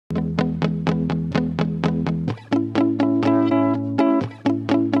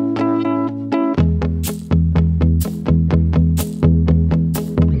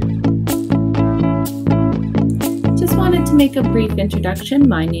make a brief introduction.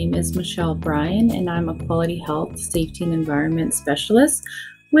 My name is Michelle Bryan, and I'm a Quality Health, Safety, and Environment Specialist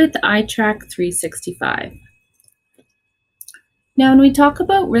with ITRAK 365. Now, when we talk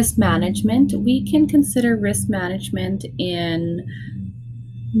about risk management, we can consider risk management in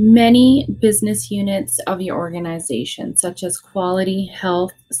many business units of your organization, such as quality,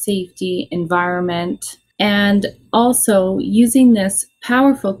 health, safety, environment, and also using this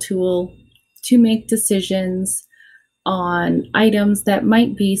powerful tool to make decisions on items that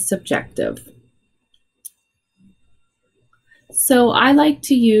might be subjective. So I like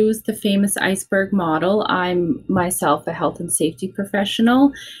to use the famous Iceberg Model. I'm myself a health and safety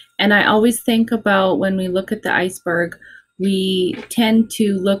professional, and I always think about when we look at the iceberg, we tend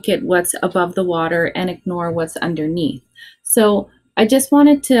to look at what's above the water and ignore what's underneath. So I just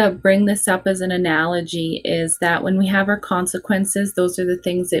wanted to bring this up as an analogy, is that when we have our consequences, those are the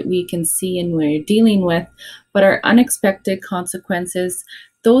things that we can see and we're dealing with, but our unexpected consequences,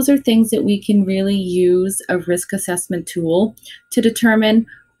 those are things that we can really use a risk assessment tool to determine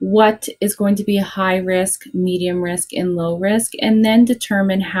what is going to be a high risk, medium risk, and low risk, and then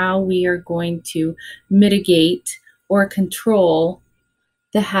determine how we are going to mitigate or control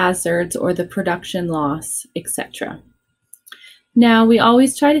the hazards or the production loss, etc. Now, we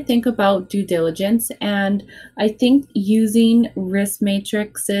always try to think about due diligence, and I think using risk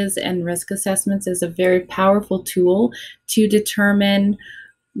matrices and risk assessments is a very powerful tool to determine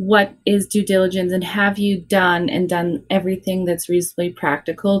what is due diligence and have you done everything that's reasonably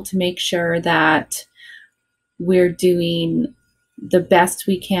practical to make sure that we're doing the best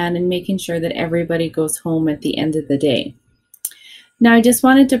we can and making sure that everybody goes home at the end of the day. Now, I just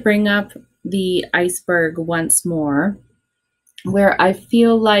wanted to bring up the iceberg once more, where I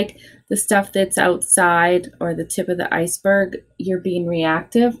feel like the stuff that's outside or the tip of the iceberg, you're being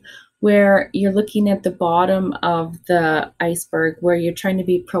reactive, where you're looking at the bottom of the iceberg, where you're trying to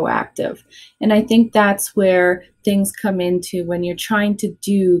be proactive. And I think that's where things come into when you're trying to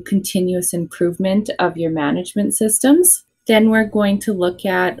do continuous improvement of your management systems. Then we're going to look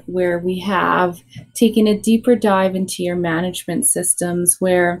at where we have taken a deeper dive into your management systems,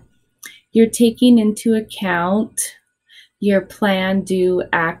 where you're taking into account your plan, do,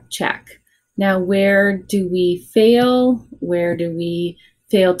 act, check. Now, where do we fail? Where do we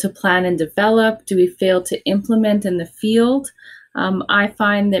fail to plan and develop? Do we fail to implement in the field? I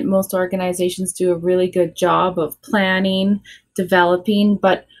find that most organizations do a really good job of planning, developing,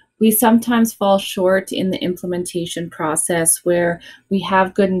 but we sometimes fall short in the implementation process, where we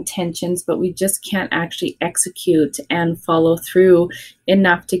have good intentions, but we just can't actually execute and follow through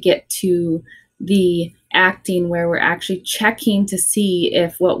enough to get to the acting, where we're actually checking to see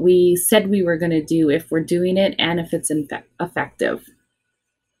if what we said we were going to do, if we're doing it, and if it's effective.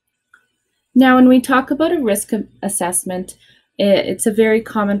 Now, when we talk about a risk assessment, it's a very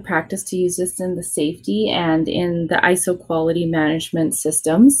common practice to use this in the safety and in the ISO quality management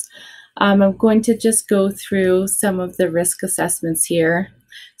systems. I'm going to just go through some of the risk assessments here.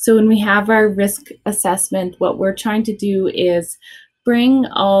 So when we have our risk assessment, what we're trying to do is bring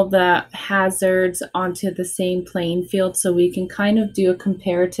all the hazards onto the same playing field, so we can kind of do a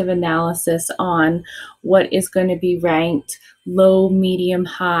comparative analysis on what is going to be ranked low, medium,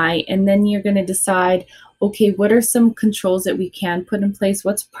 high, and then you're going to decide, okay, what are some controls that we can put in place?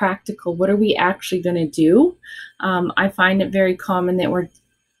 What's practical? What are we actually going to do? I find it very common that we're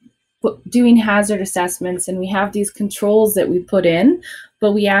doing hazard assessments and we have these controls that we put in,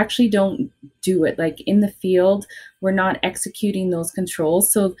 but we actually don't do it. Like in the field, we're not executing those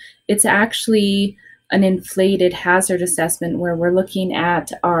controls. So it's actually an inflated hazard assessment, where we're looking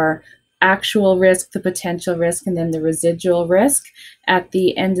at our actual risk, the potential risk, and then the residual risk. At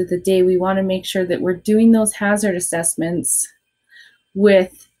the end of the day, we want to make sure that we're doing those hazard assessments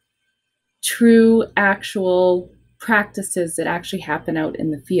with true actual practices that actually happen out in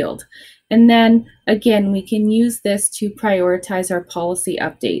the field. And then again, we can use this to prioritize our policy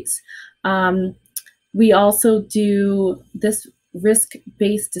updates. We also do this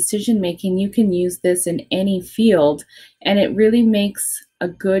risk-based decision making. You can use this in any field, and it really makes a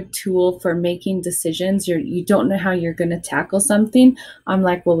good tool for making decisions. You don't know how you're going to tackle something. I'm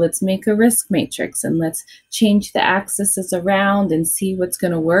like, well, let's make a risk matrix and let's change the axes around and see what's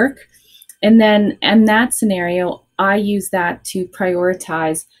going to work. And then in that scenario, I use that to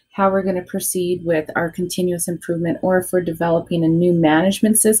prioritize how we're going to proceed with our continuous improvement, or if we're developing a new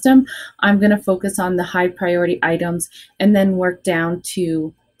management system, I'm going to focus on the high priority items and then work down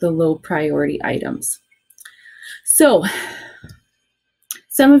to the low priority items. So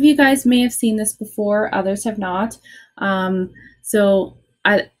some of you guys may have seen this before, others have not. So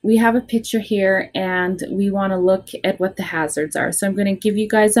we have a picture here and we want to look at what the hazards are. So I'm going to give you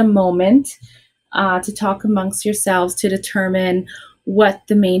guys a moment to talk amongst yourselves to determine what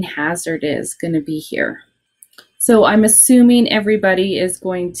the main hazard is going to be here. So I'm assuming everybody is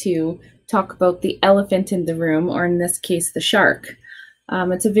going to talk about the elephant in the room, or in this case, the shark.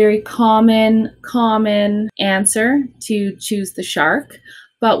 It's a very common answer to choose the shark.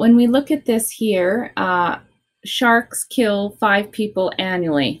 But when we look at this here, sharks kill 5 people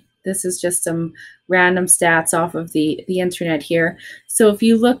annually. This is just some random stats off of the internet here. So if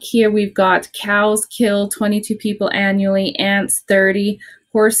you look here, we've got cows kill 22 people annually, ants 30,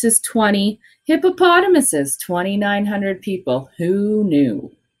 horses 20, hippopotamuses 2,900 people. Who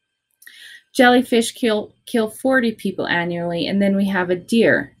knew? Jellyfish kill 40 people annually, and then we have a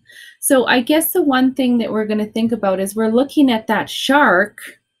deer. So I guess the one thing that we're going to think about is we're looking at that shark,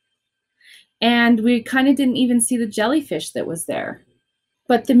 and we kind of didn't even see the jellyfish that was there.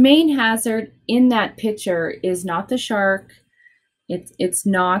 But the main hazard in that picture is not the shark, it's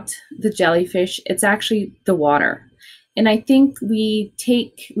not the jellyfish, it's actually the water. And I think we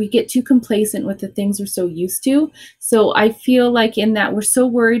get too complacent with the things we're so used to. So I feel like in that we're so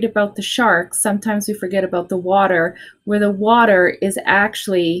worried about the sharks, sometimes we forget about the water, where the water is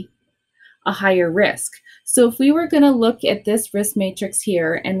actually a higher risk. So if we were going to look at this risk matrix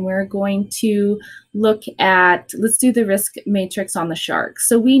here, and we're going to look at, let's do the risk matrix on the shark.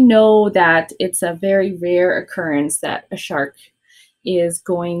 So we know that it's a very rare occurrence that a shark is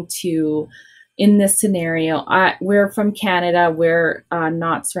going to, in this scenario, we're from Canada, we're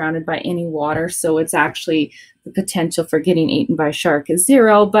not surrounded by any water, so it's actually the potential for getting eaten by a shark is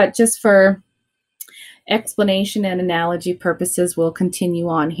 0, but just for explanation and analogy purposes, we'll continue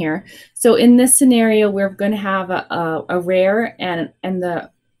on here. So in this scenario, we're going to have a rare, and the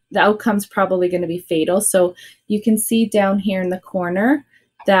outcome's probably going to be fatal. So you can see down here in the corner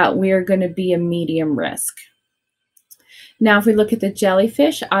that we're going to be a medium risk. Now, if we look at the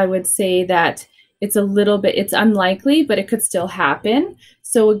jellyfish, I would say that it's it's unlikely, but it could still happen.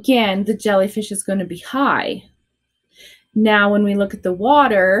 So again, the jellyfish is going to be high. Now, when we look at the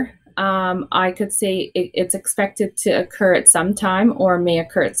water, I could say it's expected to occur at some time or may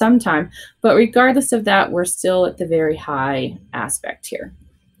occur at some time. But regardless of that, we're still at the very high aspect here.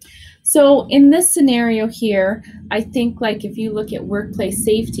 So in this scenario here, I think like if you look at workplace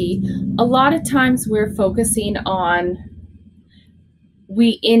safety, a lot of times we're focusing on,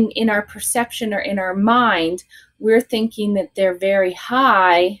 in our perception or in our mind, we're thinking that they're very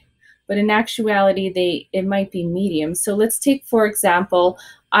high, but in actuality, it might be medium. So let's take, for example,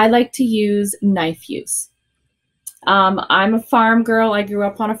 I like to use knife use. I'm a farm girl. I grew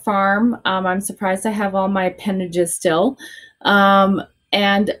up on a farm. I'm surprised I have all my appendages still.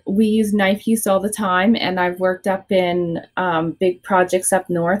 And we use knife use all the time. And I've worked up in big projects up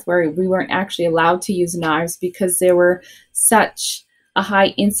north where we weren't actually allowed to use knives because there were such a high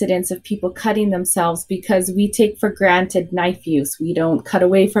incidence of people cutting themselves because we take for granted knife use. We don't cut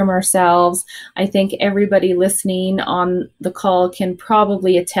away from ourselves. I think everybody listening on the call can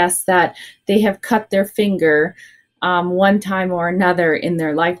probably attest that they have cut their finger one time or another in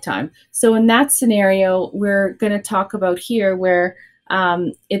their lifetime. So in that scenario, we're going to talk about here where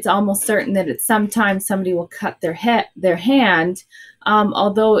it's almost certain that at some time somebody will cut their hand,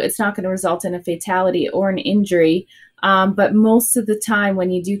 although it's not going to result in a fatality or an injury. But most of the time when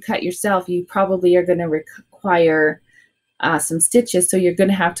you do cut yourself, you probably are going to require some stitches, so you're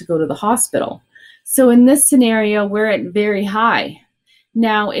going to have to go to the hospital. So in this scenario, we're at very high.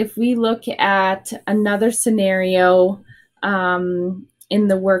 Now, if we look at another scenario in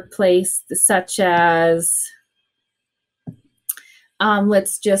the workplace, such as,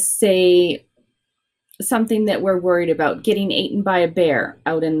 let's just say something that we're worried about, getting eaten by a bear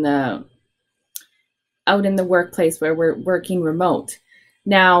out in the workplace where we're working remote.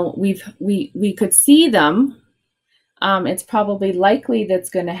 Now we could see them. It's probably likely that's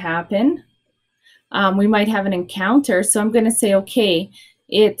going to happen. We might have an encounter. So I'm going to say, okay,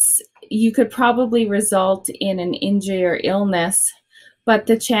 you could probably result in an injury or illness, but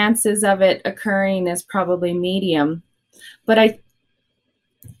the chances of it occurring is probably medium. But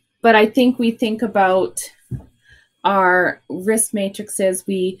I think we think about our risk matrices.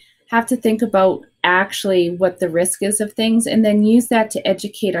 We have to think about actually what the risk is of things, and then use that to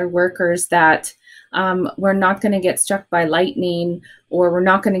educate our workers that we're not going to get struck by lightning, or we're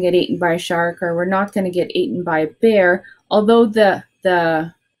not going to get eaten by a shark, or we're not going to get eaten by a bear. Although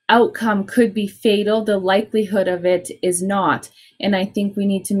the outcome could be fatal, the likelihood of it is not. And I think we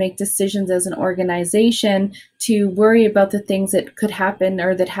need to make decisions as an organization to worry about the things that could happen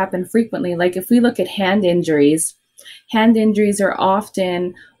or that happen frequently. Like if we look at hand injuries, Hand injuries are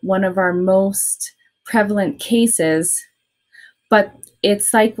often one of our most prevalent cases, but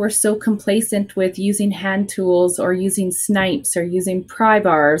it's like we're so complacent with using hand tools or using snipes or using pry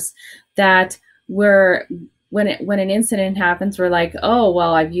bars that when an incident happens, we're like, oh,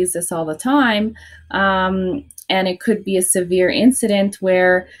 well, I've used this all the time. And it could be a severe incident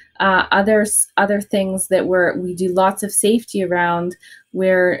where other things that we do lots of safety around,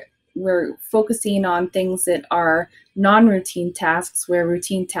 where we're focusing on things that are non-routine tasks, where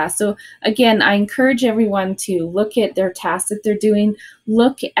routine tasks. So again, I encourage everyone to look at their tasks that they're doing,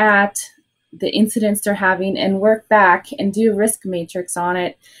 look at the incidents they're having, and work back and do a risk matrix on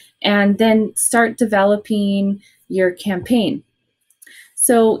it, and then start developing your campaign.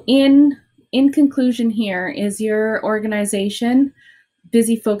 So in conclusion, here, is your organization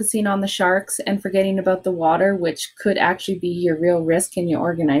busy focusing on the sharks and forgetting about the water, which could actually be your real risk in your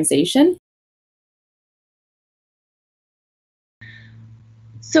organization?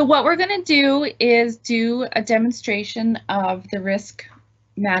 So what we're going to do is do a demonstration of the risk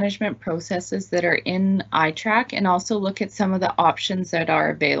management processes that are in ITRAK, and also look at some of the options that are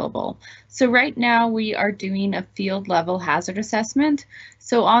available. So right now we are doing a field level hazard assessment.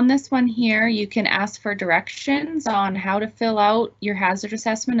 So on this one here, you can ask for directions on how to fill out your hazard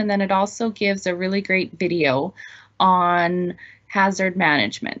assessment, and then it also gives a really great video on hazard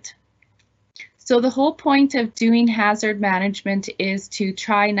management. So the whole point of doing hazard management is to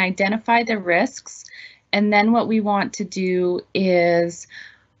try and identify the risks, and then what we want to do is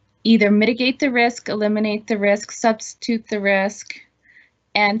either mitigate the risk, eliminate the risk, substitute the risk,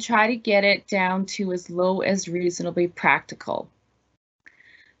 and try to get it down to as low as reasonably practical.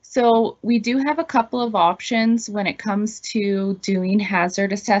 So we do have a couple of options when it comes to doing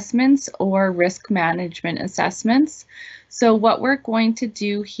hazard assessments or risk management assessments. So what we're going to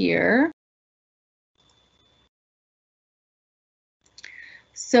do here,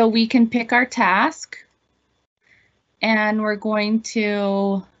 so we can pick our task, and we're going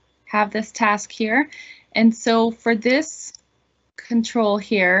to have this task here. And so for this control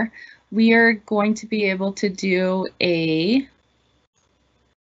here, we are going to be able to do a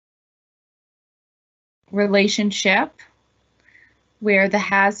relationship where the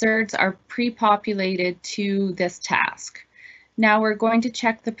hazards are pre-populated to this task. Now we're going to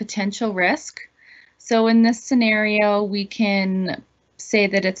check the potential risk. So in this scenario, we can say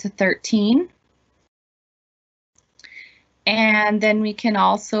that it's a 13. And then we can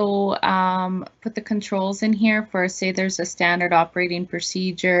also put the controls in here for, say, there's a standard operating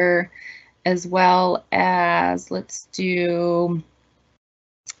procedure, as well as, let's do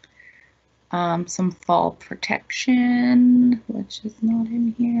some fall protection, which is not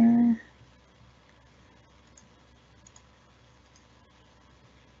in here.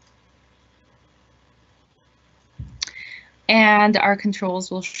 And our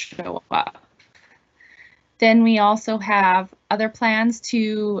controls will show up. Then we also have other plans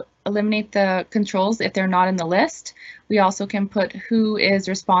to eliminate the controls if they're not in the list. We also can put who is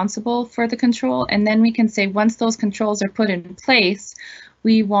responsible for the control, and then we can say once those controls are put in place,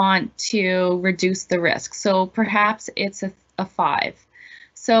 we want to reduce the risk. So perhaps it's a 5.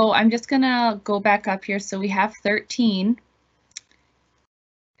 So I'm just gonna go back up here. So we have 13.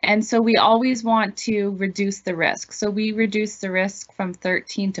 And so we always want to reduce the risk. So we reduce the risk from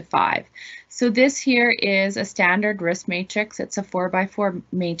 13 to 5. So this here is a standard risk matrix. It's a 4x4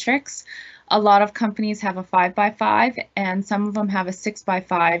 matrix. A lot of companies have a 5x5, and some of them have a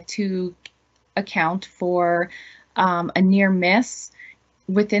 6x5 to account for a near miss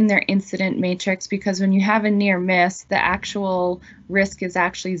within their incident matrix, because when you have a near miss, the actual risk is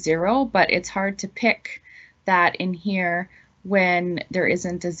actually 0, but it's hard to pick that in here when there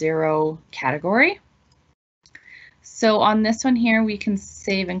isn't a 0 category. So on this one here, we can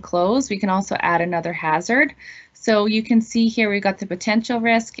save and close. We can also add another hazard. So you can see here we got the potential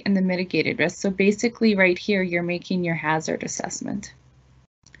risk and the mitigated risk. So basically right here, you're making your hazard assessment.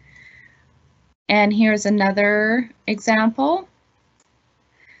 And here's another example.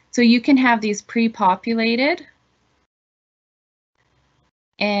 So you can have these pre-populated.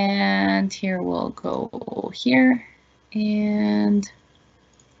 And here we'll go here. And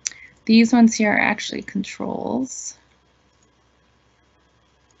these ones here are actually controls.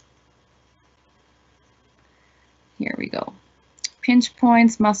 Here we go. Pinch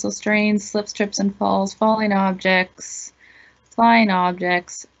points, muscle strains, slip, trips, and falls, falling objects, flying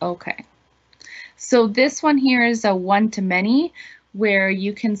objects. Okay. So this one here is a one-to-many, where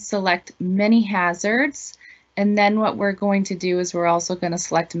you can select many hazards. And then what we're going to do is we're also going to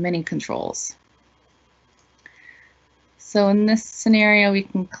select many controls. So in this scenario, we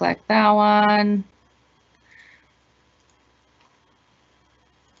can collect that one.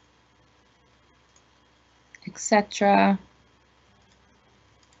 etc.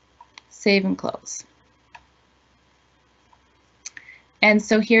 Save and close. And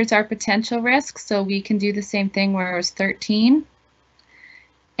so here's our potential risk. So we can do the same thing where it was 13.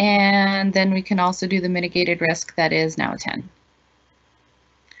 And then we can also do the mitigated risk that is now a 10.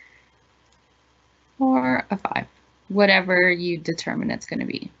 Or a 5, whatever you determine it's going to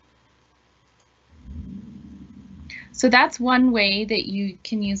be. So that's one way that you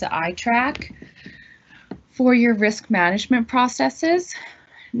can use ITRAK for your risk management processes.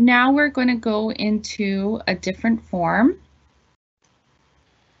 Now we're going to go into a different form.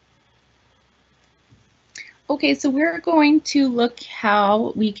 Okay, so we're going to look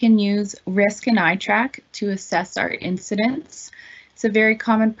how we can use risk in ITRAK to assess our incidents. It's a very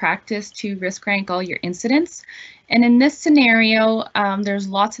common practice to risk rank all your incidents. And in this scenario, there's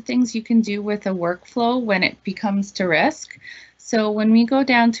lots of things you can do with a workflow when it becomes to risk. So when we go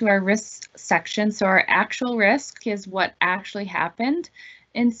down to our risk section, so our actual risk is what actually happened.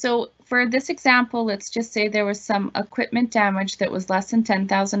 And so for this example, let's just say there was some equipment damage that was less than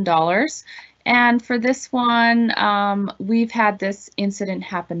 $10,000. And for this one, we've had this incident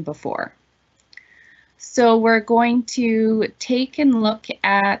happen before. So we're going to take and look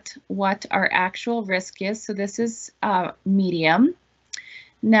at what our actual risk is. So this is medium.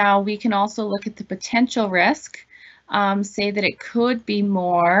 Now we can also look at the potential risk, say that it could be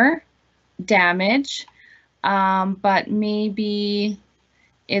more damage, but maybe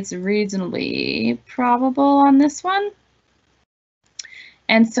it's reasonably probable on this one.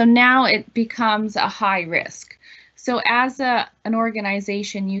 And so now it becomes a high risk. So as an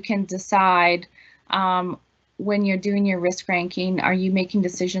organization, you can decide when you're doing your risk ranking, are you making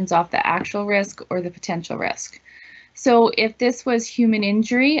decisions off the actual risk or the potential risk? So if this was human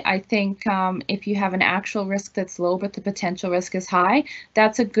injury, I think if you have an actual risk that's low but the potential risk is high,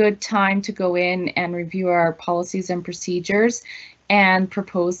 that's a good time to go in and review our policies and procedures and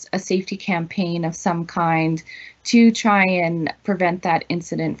propose a safety campaign of some kind to try and prevent that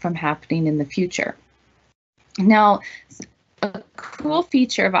incident from happening in the future. Now, a cool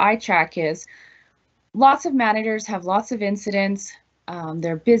feature of ITRAK is lots of managers have lots of incidents.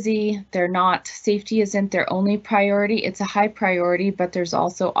 They're busy, safety isn't their only priority. It's a high priority, but there's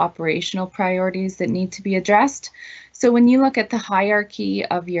also operational priorities that need to be addressed. So when you look at the hierarchy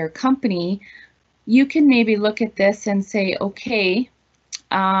of your company, you can maybe look at this and say, okay,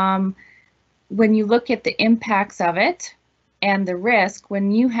 when you look at the impacts of it and the risk,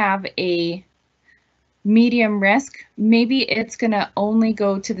 when you have a medium risk, maybe it's going to only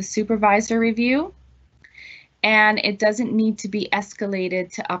go to the supervisor review and it doesn't need to be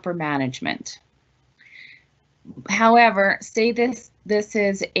escalated to upper management. However, say this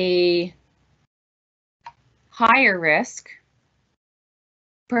is a higher risk,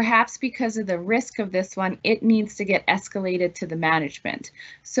 perhaps because of the risk of this one, it needs to get escalated to the management.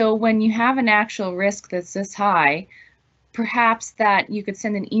 So when you have an actual risk that's this high, perhaps that you could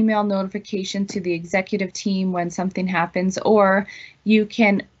send an email notification to the executive team when something happens, or you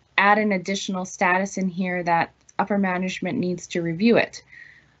can add an additional status in here that upper management needs to review it.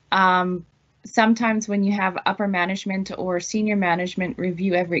 Sometimes when you have upper management or senior management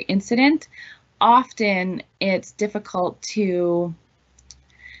review every incident, often it's difficult to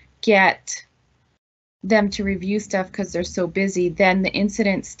get them to review stuff because they're so busy. Then the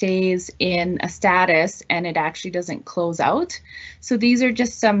incident stays in a status and it actually doesn't close out. So these are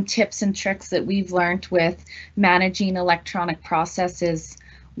just some tips and tricks that we've learned with managing electronic processes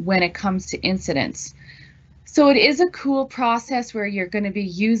when it comes to incidents. So it is a cool process where you're going to be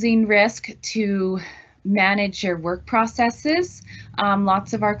using risk to manage your work processes.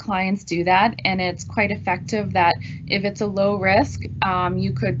 Lots of our clients do that, and it's quite effective that if it's a low risk,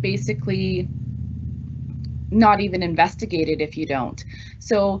 you could basically not even investigate it if you don't.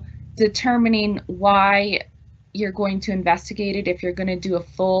 So determining why you're going to investigate it, if you're going to do a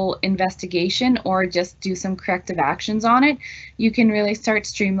full investigation or just do some corrective actions on it, you can really start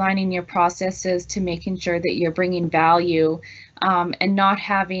streamlining your processes to making sure that you're bringing value and not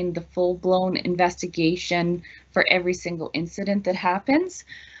having the full-blown investigation for every single incident that happens.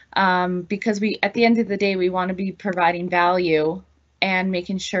 Because at the end of the day, we want to be providing value and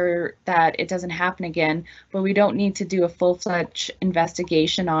making sure that it doesn't happen again, but we don't need to do a full-fledged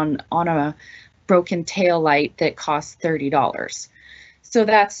investigation on a broken tail light that costs $30. So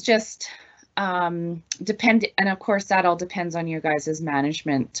that's just dependent, and of course that all depends on your guys'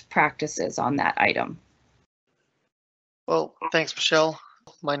 management practices on that item. Well, thanks, Michelle.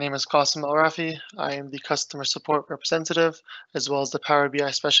 My name is Qasim Al-Rafi. I am the customer support representative as well as the Power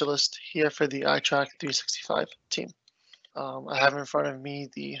BI specialist here for the ITRAK 365 team. I have in front of me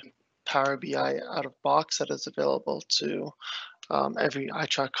the Power BI out of box that is available to every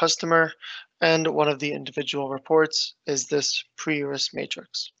ITRAK customer. And one of the individual reports is this pre-risk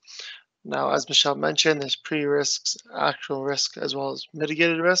matrix. Now, as Michelle mentioned, there's pre-risks, actual risk, as well as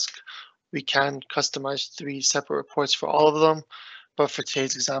mitigated risk. We can customize 3 separate reports for all of them, but for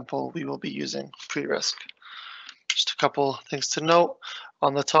today's example, we will be using pre-risk. Just a couple things to note.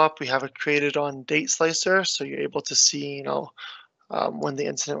 On the top, we have a created on date slicer, so you're able to see, when the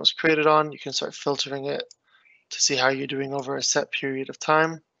incident was created on. You can start filtering it to see how you're doing over a set period of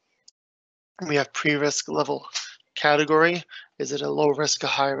time. We have pre-risk level category. Is it a low risk, a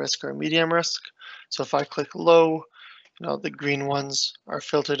high risk, or a medium risk? So if I click low, the green ones are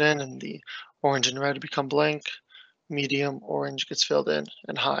filtered in and the orange and red become blank. Medium, orange gets filled in,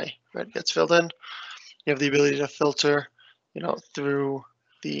 and high, red gets filled in. You have the ability to filter, through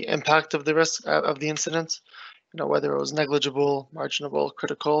the impact of the risk of the incident, whether it was negligible, marginable,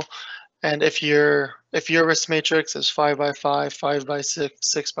 critical. And if your risk matrix is 5 by 5, 5 by 6,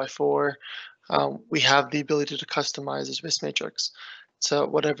 6 by 4, we have the ability to customize this risk matrix to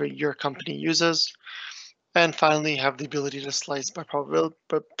whatever your company uses. And finally, you have the ability to slice by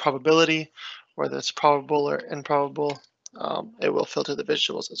probability, whether it's probable or improbable. It will filter the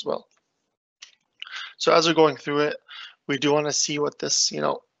visuals as well. So as we're going through it, we do want to see what this,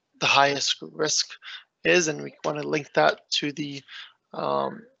 the highest risk is, and we want to link that to the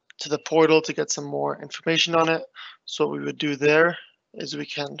portal to get some more information on it. So what we would do there is we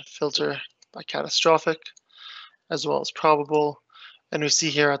can filter by catastrophic as well as probable. And we see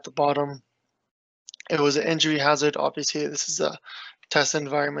here at the bottom, it was an injury hazard. Obviously, this is a test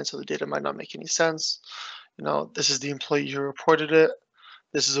environment, so the data might not make any sense. This is the employee who reported it.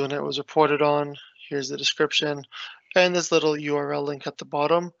 This is when it was reported on. Here's the description. And this little URL link at the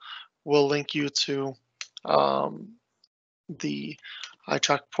bottom will link you to the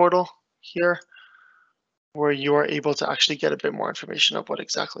ITRAK portal here, where you are able to actually get a bit more information of what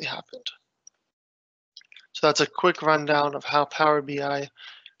exactly happened. So that's a quick rundown of how Power BI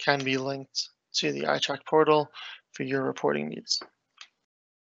can be linked to the ITRAK portal for your reporting needs.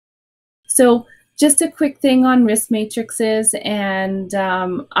 So just a quick thing on risk matrices, and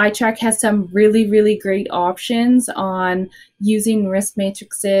ITRAK has some really, really great options on using risk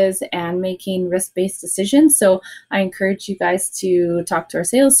matrices and making risk-based decisions. So I encourage you guys to talk to our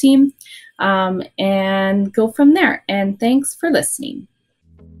sales team and go from there. And thanks for listening.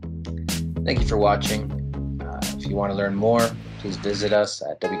 Thank you for watching. If you want to learn more, please visit us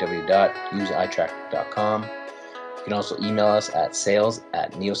at www.useitrak.com. You can also email us at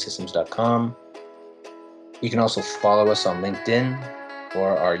sales@neosystems.com. You can also follow us on LinkedIn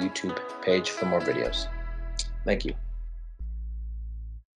or our YouTube page for more videos. Thank you.